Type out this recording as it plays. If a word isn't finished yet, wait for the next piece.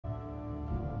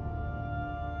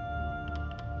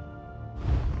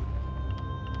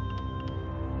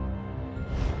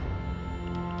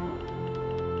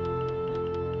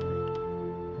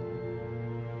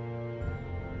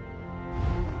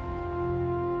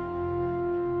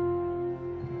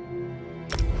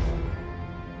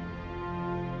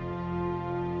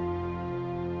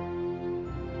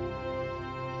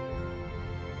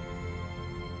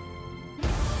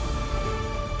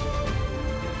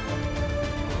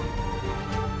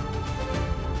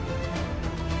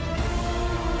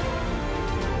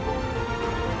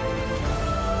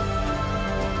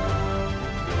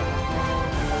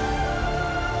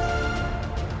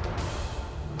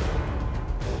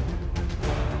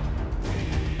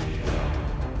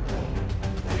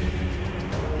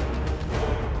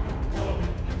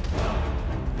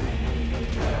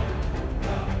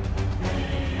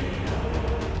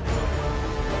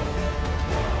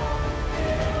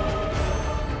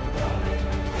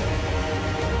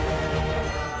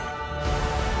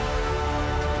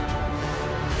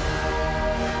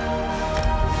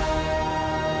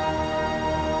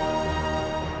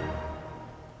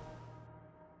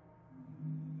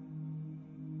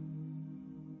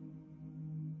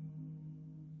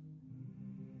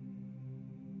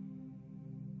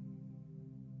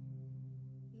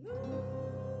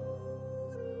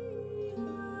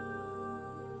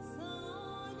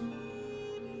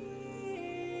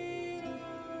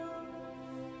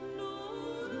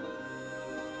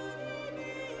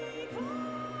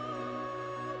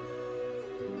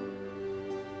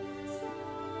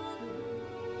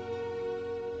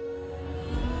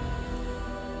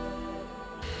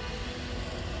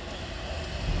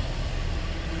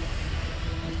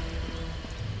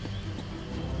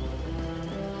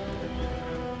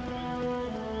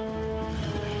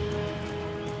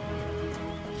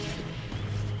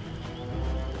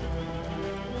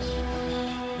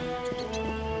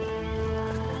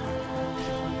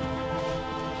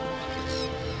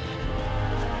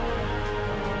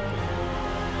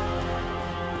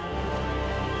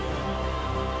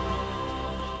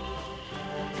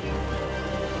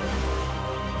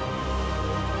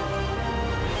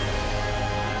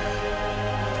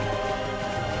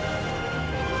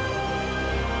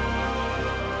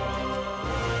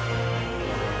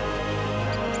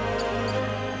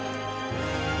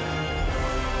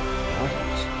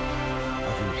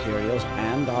Imperials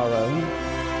and our own?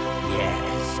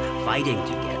 Yes, fighting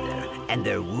together, and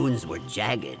their wounds were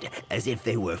jagged, as if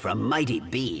they were from mighty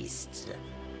beasts.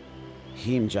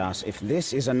 Himjas, if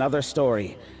this is another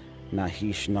story,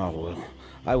 Nahish Narwul,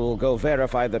 I will go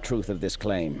verify the truth of this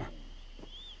claim.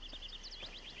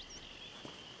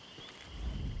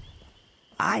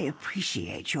 I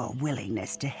appreciate your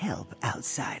willingness to help,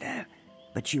 outsider,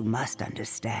 but you must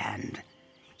understand.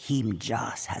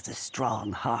 Himjas has a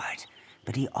strong heart,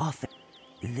 but he often...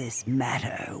 This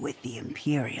matter with the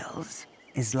Imperials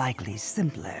is likely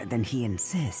simpler than he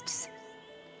insists.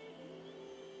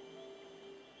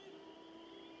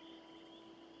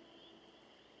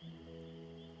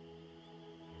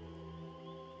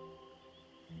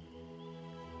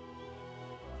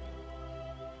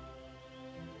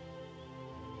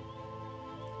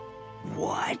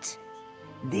 What?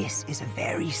 This is a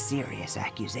very serious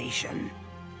accusation.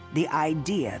 The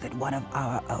idea that one of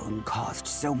our own caused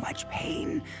so much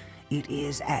pain, it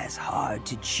is as hard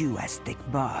to chew as thick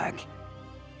bark.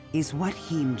 Is what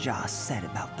Himjas said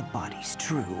about the bodies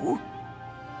true?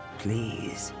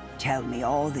 Please, tell me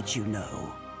all that you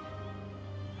know.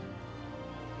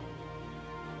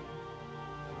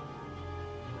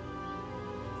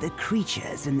 The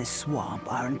creatures in the swamp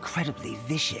are incredibly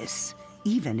vicious,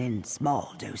 even in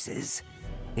small doses.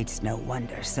 It's no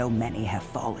wonder so many have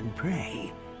fallen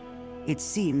prey. It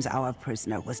seems our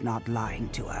prisoner was not lying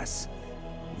to us.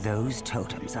 Those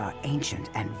totems are ancient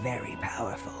and very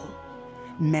powerful.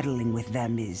 Meddling with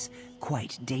them is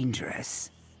quite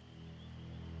dangerous.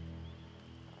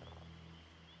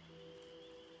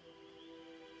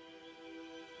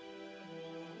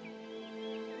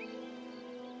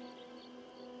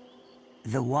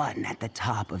 The one at the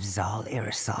top of Zal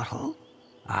Aristotle?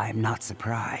 I'm not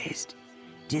surprised.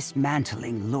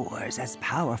 Dismantling lures as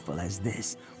powerful as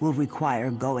this will require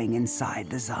going inside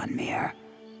the Zanmir.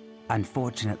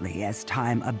 Unfortunately, as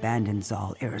time abandons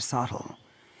Zal Aristotle,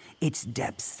 its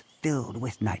depths filled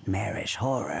with nightmarish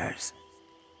horrors.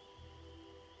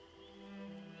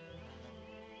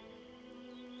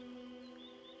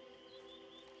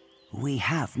 We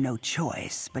have no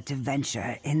choice but to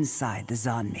venture inside the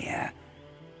Zanmir.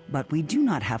 But we do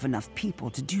not have enough people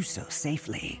to do so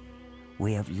safely.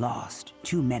 We have lost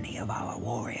too many of our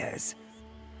warriors.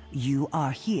 You are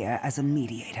here as a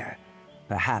mediator.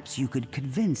 Perhaps you could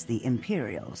convince the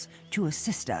Imperials to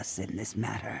assist us in this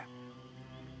matter.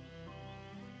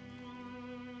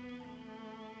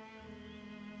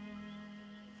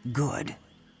 Good.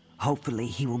 Hopefully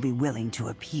he will be willing to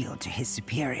appeal to his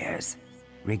superiors.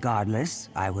 Regardless,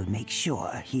 I will make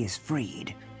sure he is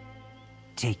freed.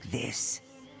 Take this.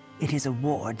 It is a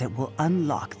ward that will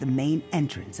unlock the main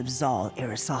entrance of Zal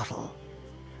Aristotle.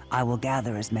 I will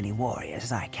gather as many warriors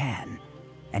as I can,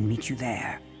 and meet you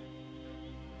there.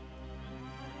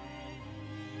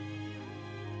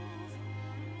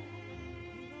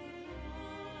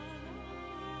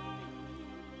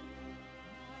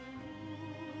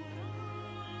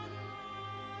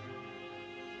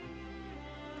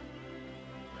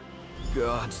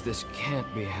 Gods, this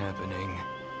can't be happening.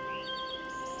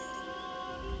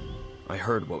 I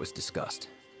heard what was discussed.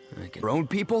 Our own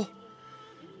people?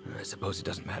 I suppose it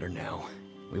doesn't matter now.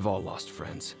 We've all lost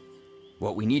friends.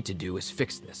 What we need to do is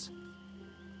fix this.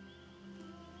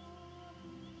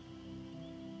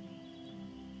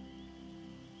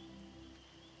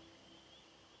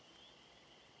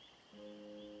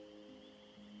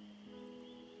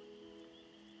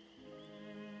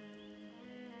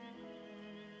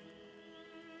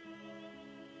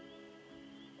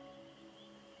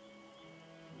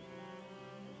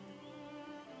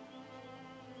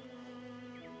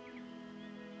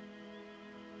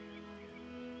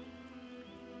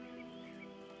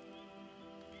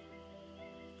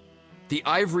 The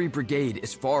Ivory Brigade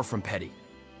is far from petty.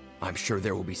 I'm sure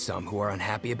there will be some who are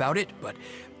unhappy about it, but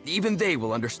even they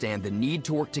will understand the need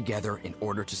to work together in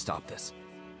order to stop this.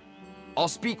 I'll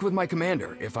speak with my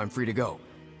commander if I'm free to go.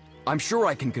 I'm sure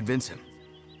I can convince him.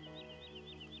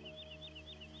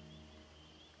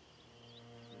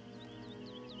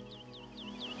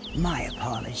 My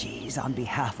apologies on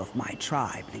behalf of my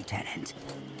tribe, Lieutenant.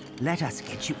 Let us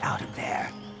get you out of there.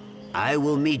 I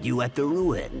will meet you at the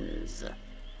ruins.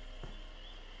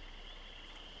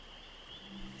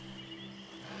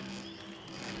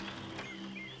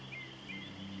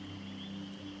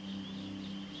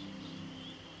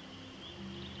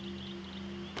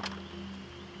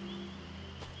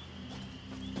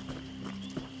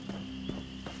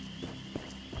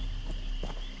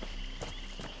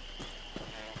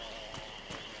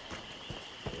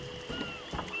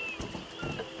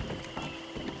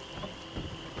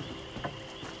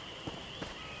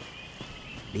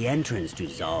 The entrance to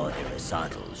Zod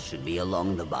Aristotle should be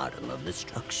along the bottom of the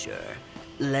structure.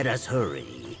 Let us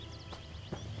hurry.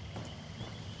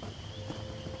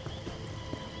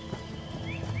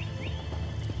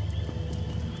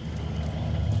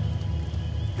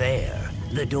 There,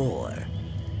 the door.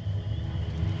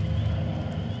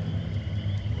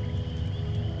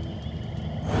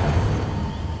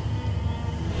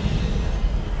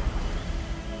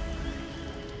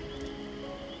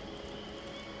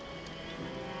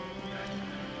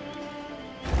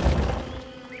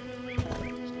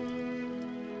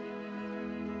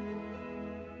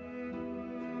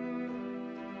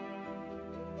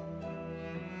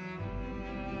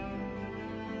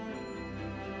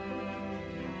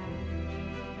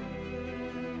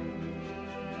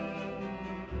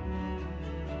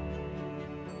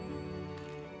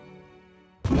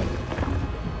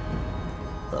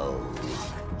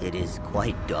 It is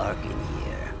quite dark in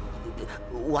here.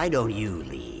 Why don't you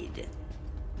lead?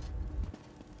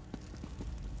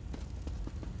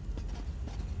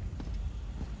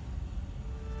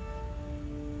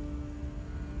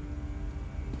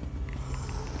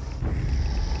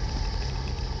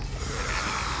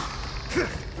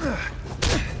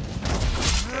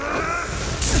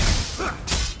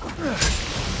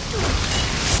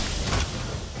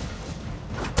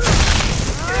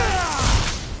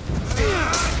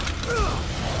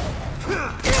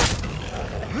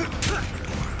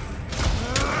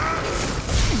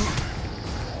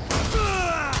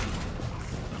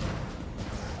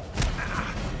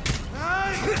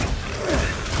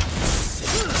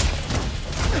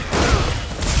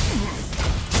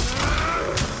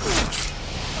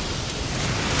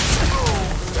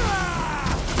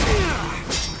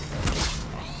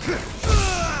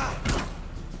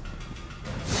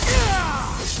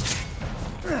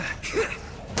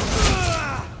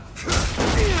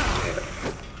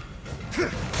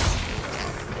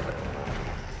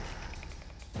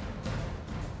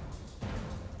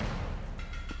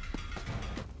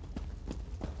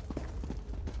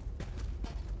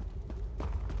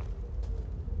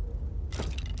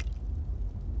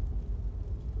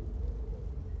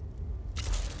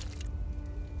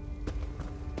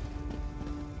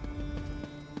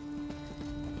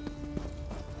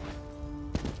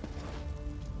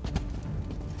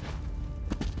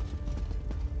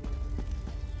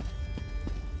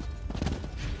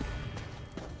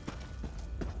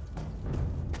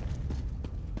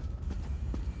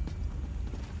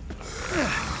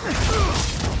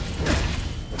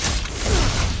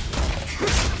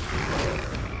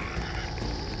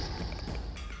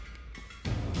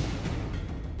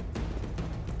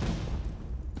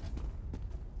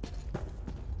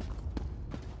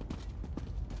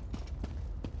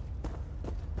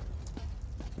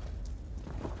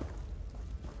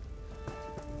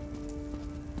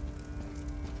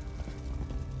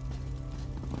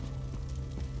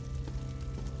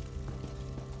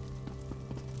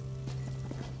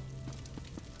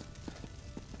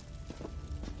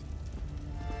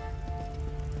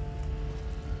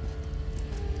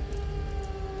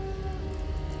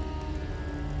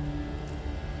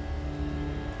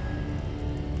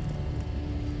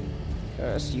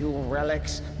 Curse you,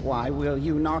 relics! Why will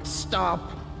you not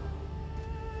stop?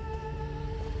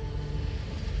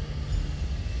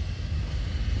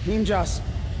 Ninjas,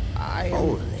 I am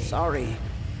Holy. sorry.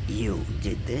 You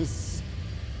did this?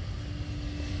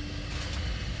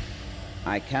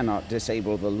 I cannot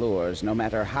disable the lures, no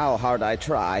matter how hard I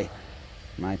try.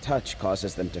 My touch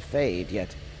causes them to fade,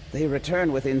 yet they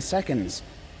return within seconds.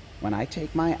 When I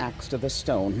take my axe to the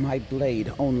stone, my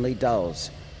blade only dulls.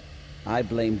 I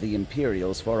blame the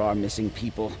Imperials for our missing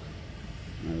people.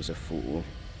 I was a fool.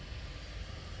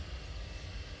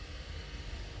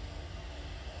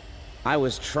 I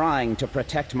was trying to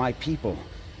protect my people.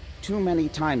 Too many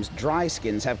times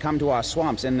dryskins have come to our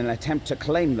swamps in an attempt to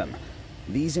claim them.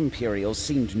 These Imperials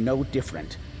seemed no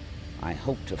different. I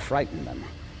hoped to frighten them.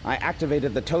 I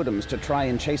activated the totems to try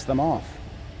and chase them off.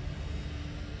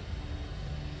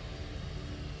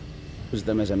 Use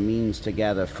them as a means to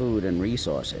gather food and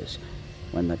resources.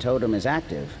 When the totem is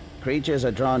active, creatures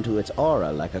are drawn to its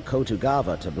aura like a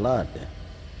Kotugava to blood.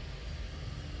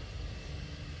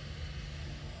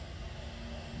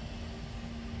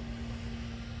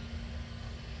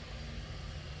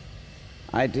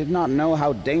 I did not know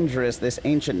how dangerous this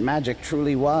ancient magic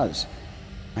truly was.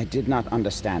 I did not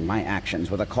understand my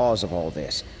actions were the cause of all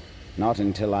this, not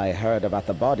until I heard about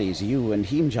the bodies you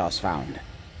and II-Geo found.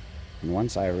 And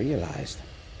once I realized,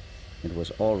 it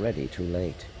was already too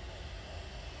late.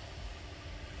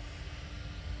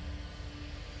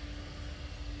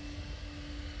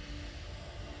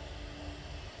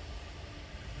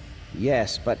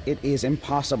 Yes, but it is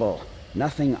impossible.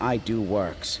 Nothing I do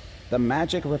works. The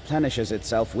magic replenishes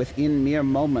itself within mere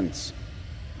moments.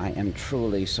 I am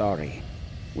truly sorry.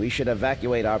 We should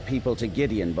evacuate our people to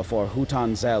Gideon before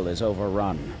Hutanzel is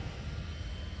overrun.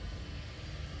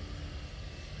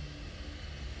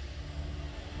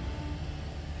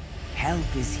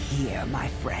 Help is here, my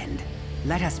friend.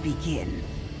 Let us begin.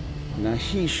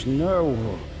 Nahish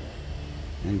Nurwu.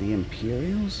 And the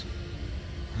Imperials?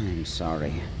 I'm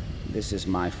sorry. This is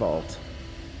my fault.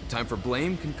 Time for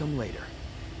blame can come later.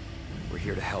 We're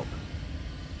here to help.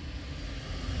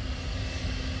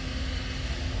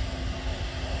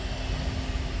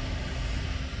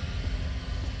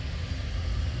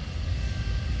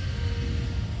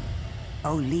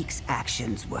 Olik's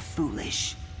actions were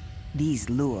foolish. These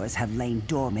lures have lain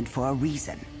dormant for a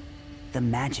reason. The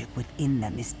magic within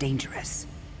them is dangerous.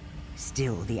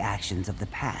 Still, the actions of the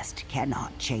past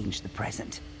cannot change the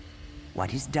present.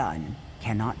 What is done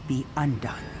cannot be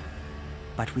undone.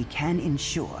 But we can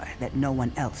ensure that no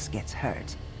one else gets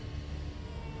hurt.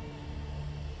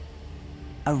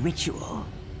 A ritual.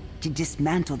 To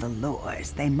dismantle the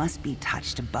lures, they must be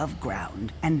touched above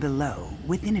ground and below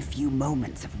within a few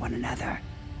moments of one another.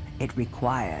 It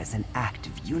requires an act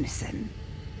of unison.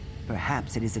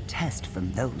 Perhaps it is a test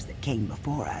from those that came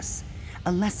before us,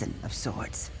 a lesson of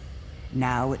sorts.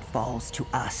 Now it falls to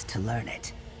us to learn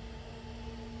it.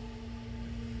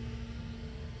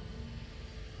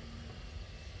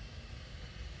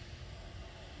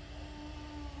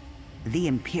 The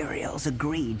Imperials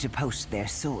agreed to post their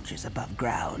soldiers above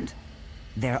ground.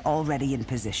 They're already in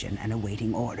position and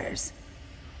awaiting orders.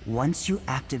 Once you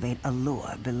activate a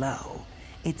lure below,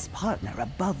 its partner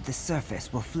above the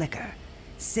surface will flicker,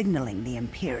 signaling the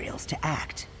Imperials to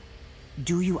act.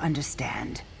 Do you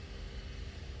understand?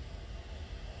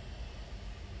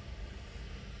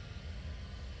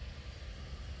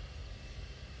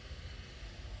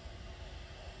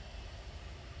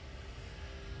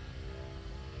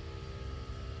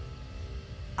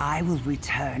 I will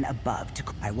return above to...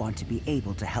 I want to be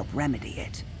able to help remedy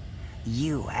it.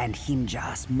 You and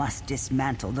Himjas must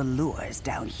dismantle the lures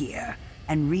down here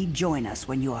and rejoin us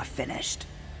when you are finished.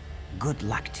 Good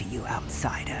luck to you,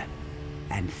 outsider,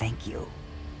 and thank you.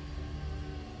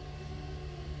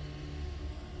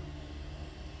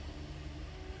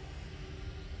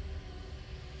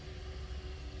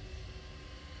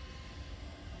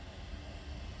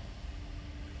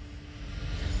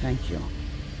 Thank you.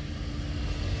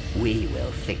 We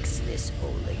will fix this,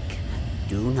 Olik.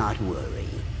 Do not worry.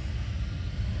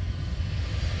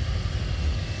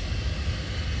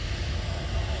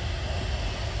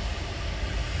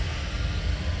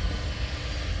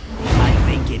 I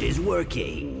think it is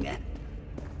working.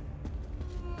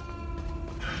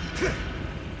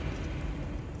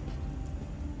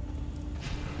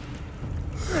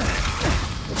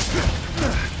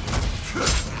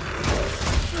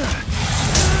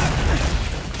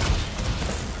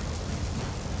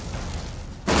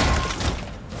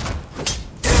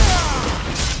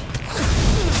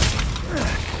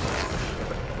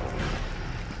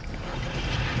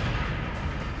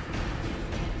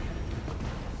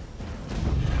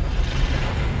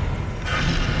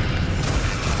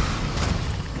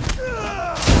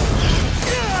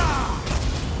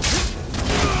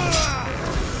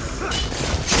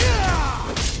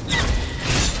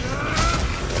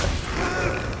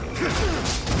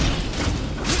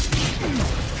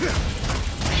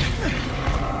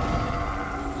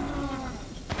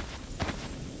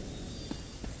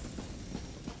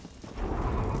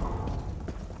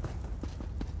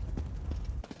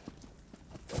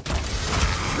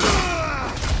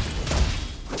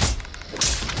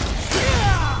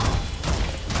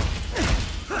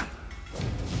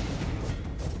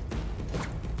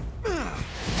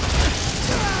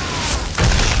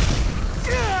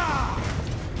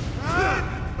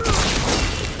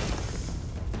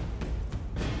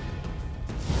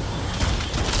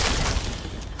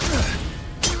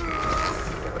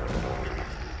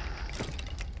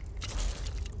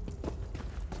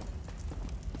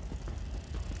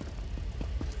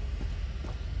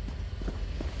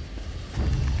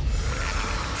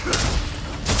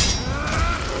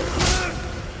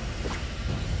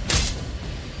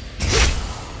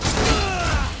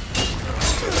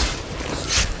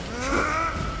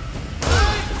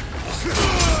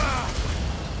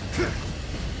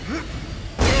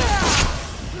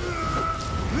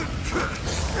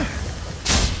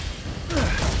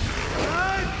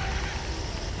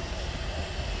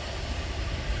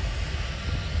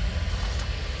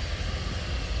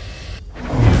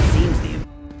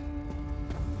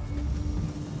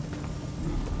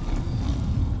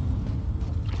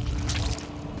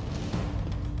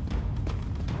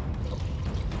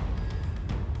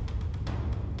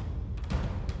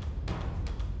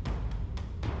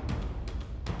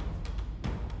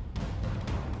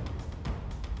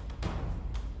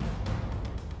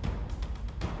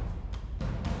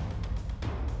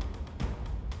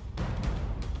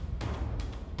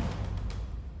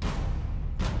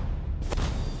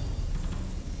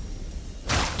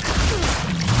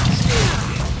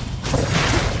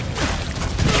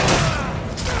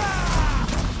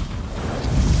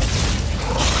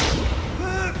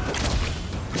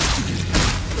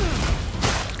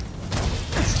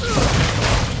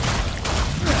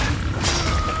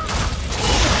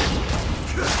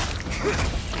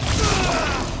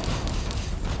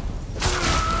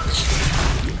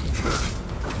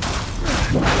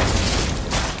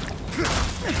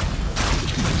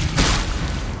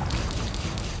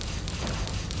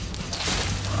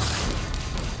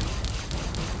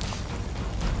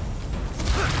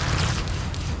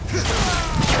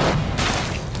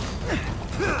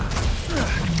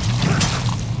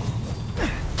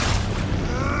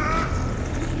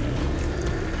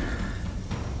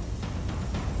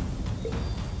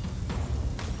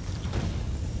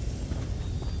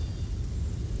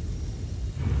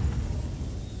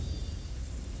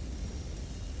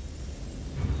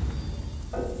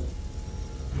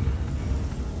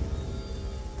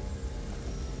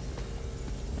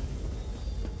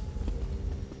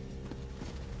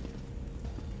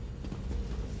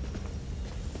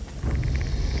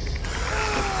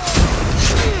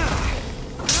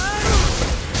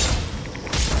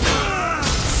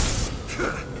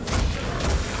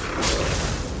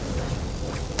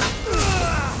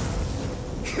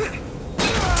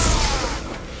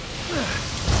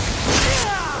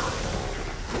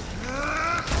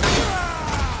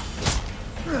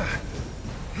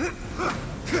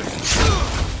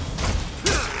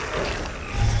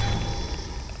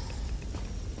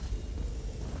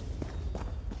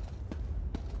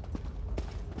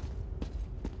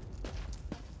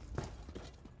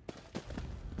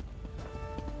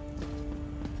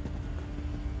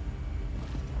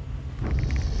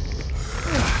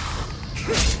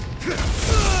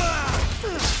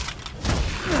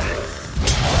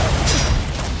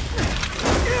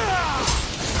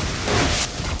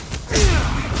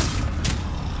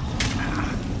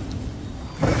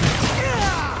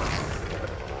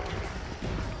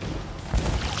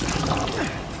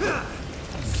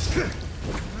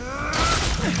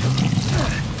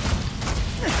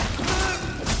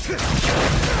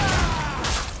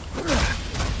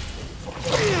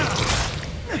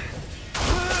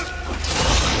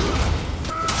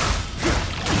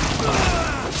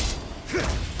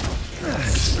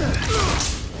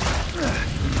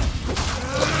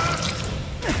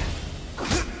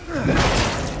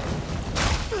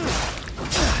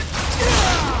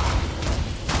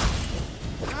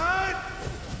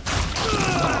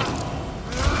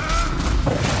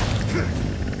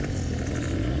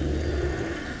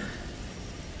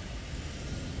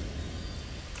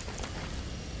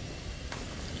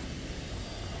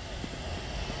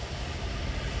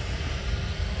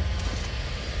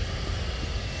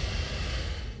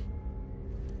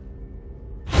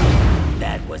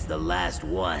 That was the last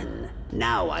one.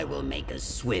 Now I will make a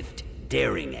swift,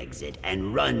 daring exit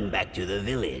and run back to the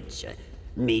village.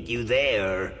 Meet you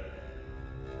there.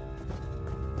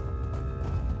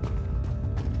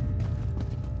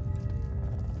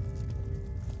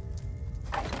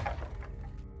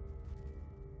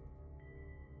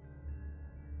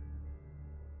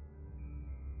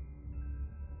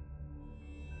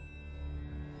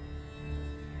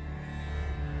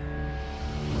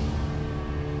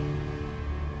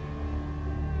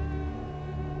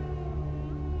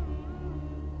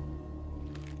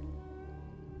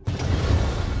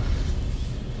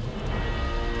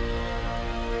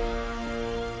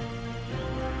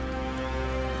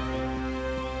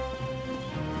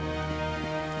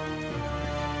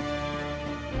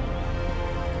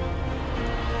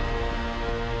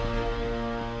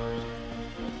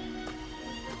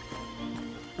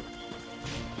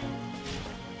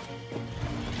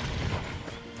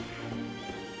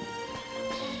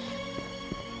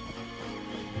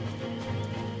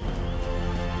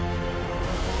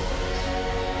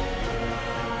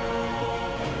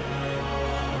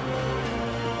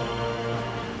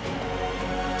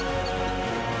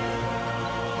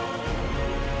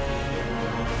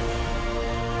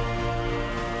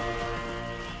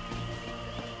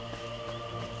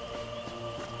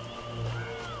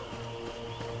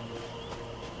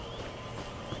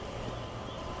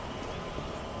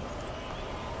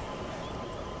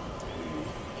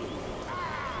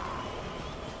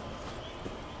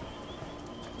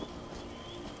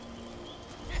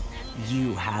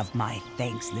 You have my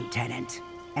thanks, Lieutenant,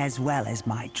 as well as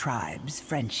my tribe's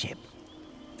friendship.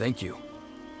 Thank you.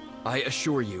 I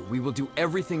assure you, we will do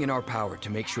everything in our power to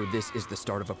make sure this is the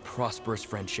start of a prosperous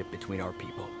friendship between our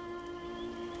people.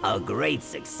 A great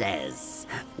success.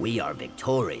 We are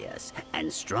victorious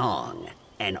and strong,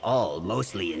 and all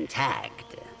mostly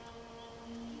intact.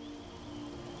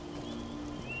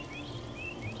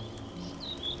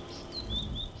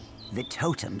 The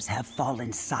totems have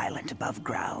fallen silent above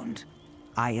ground.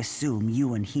 I assume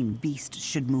you and Him Beast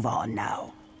should move on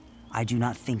now. I do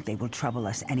not think they will trouble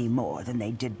us any more than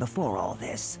they did before all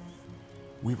this.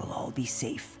 We will all be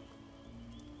safe.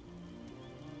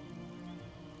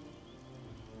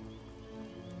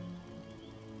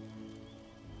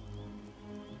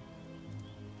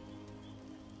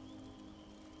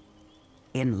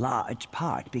 In large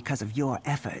part because of your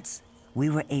efforts, we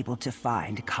were able to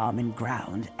find common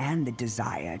ground and the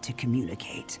desire to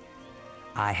communicate.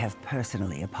 I have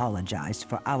personally apologized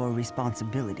for our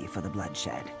responsibility for the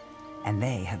bloodshed, and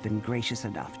they have been gracious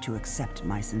enough to accept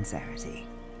my sincerity.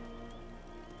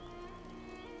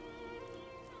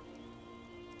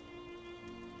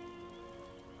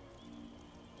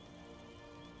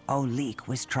 Olik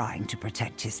was trying to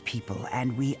protect his people,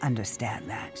 and we understand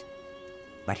that.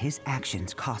 But his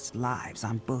actions cost lives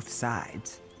on both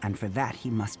sides, and for that he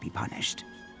must be punished.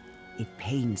 It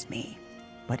pains me,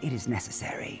 but it is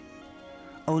necessary.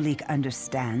 Olik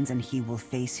understands, and he will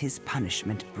face his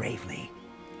punishment bravely.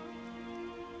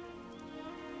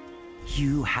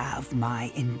 You have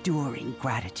my enduring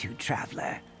gratitude,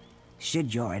 traveler.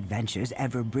 Should your adventures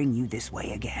ever bring you this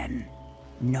way again,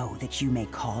 know that you may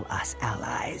call us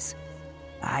allies.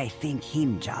 I think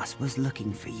Himjas was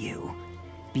looking for you,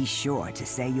 Be sure to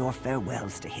say your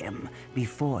farewells to him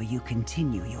before you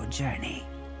continue your journey.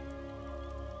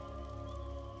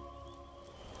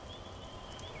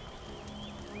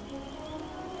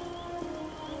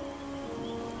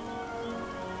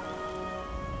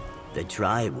 The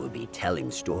tribe will be telling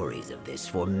stories of this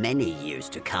for many years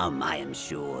to come, I am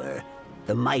sure.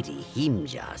 The mighty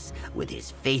Himjas, with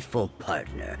his faithful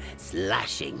partner,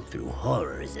 slashing through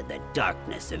horrors in the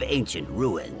darkness of ancient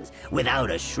ruins without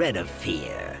a shred of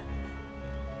fear.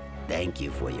 Thank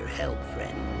you for your help,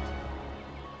 friend.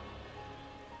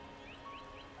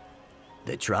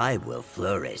 The tribe will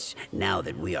flourish now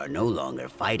that we are no longer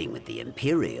fighting with the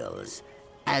Imperials.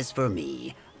 As for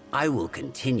me, I will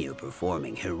continue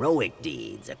performing heroic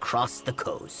deeds across the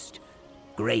coast.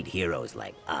 Great heroes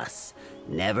like us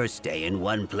never stay in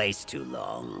one place too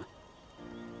long.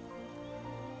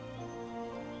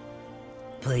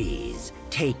 Please,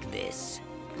 take this.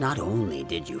 Not only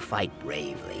did you fight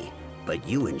bravely, but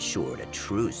you ensured a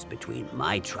truce between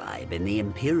my tribe and the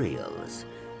Imperials.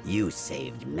 You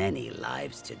saved many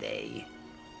lives today.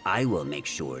 I will make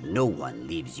sure no one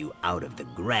leaves you out of the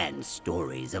grand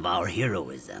stories of our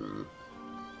heroism.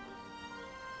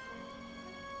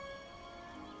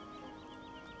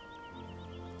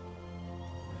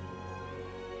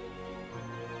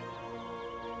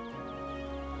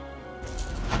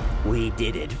 We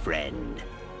did it, friend.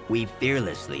 We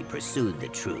fearlessly pursued the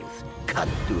truth, cut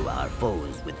through our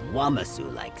foes with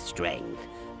Wamasu-like strength,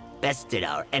 bested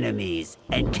our enemies,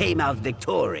 and came out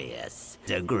victorious.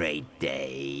 It's a great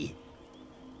day.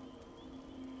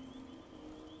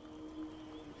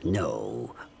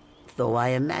 No, though I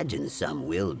imagine some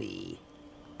will be.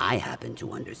 I happen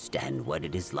to understand what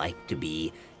it is like to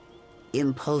be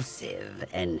impulsive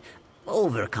and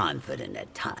overconfident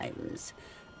at times.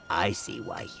 I see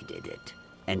why he did it,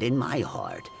 and in my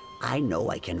heart, I know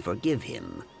I can forgive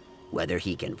him. Whether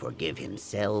he can forgive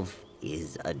himself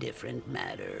is a different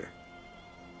matter.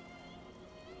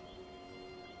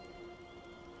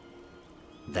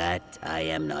 That I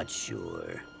am not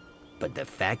sure. But the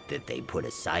fact that they put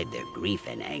aside their grief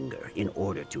and anger in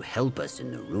order to help us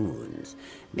in the ruins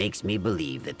makes me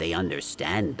believe that they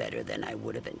understand better than I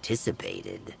would have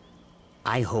anticipated.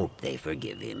 I hope they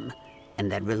forgive him,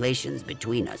 and that relations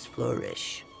between us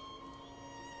flourish.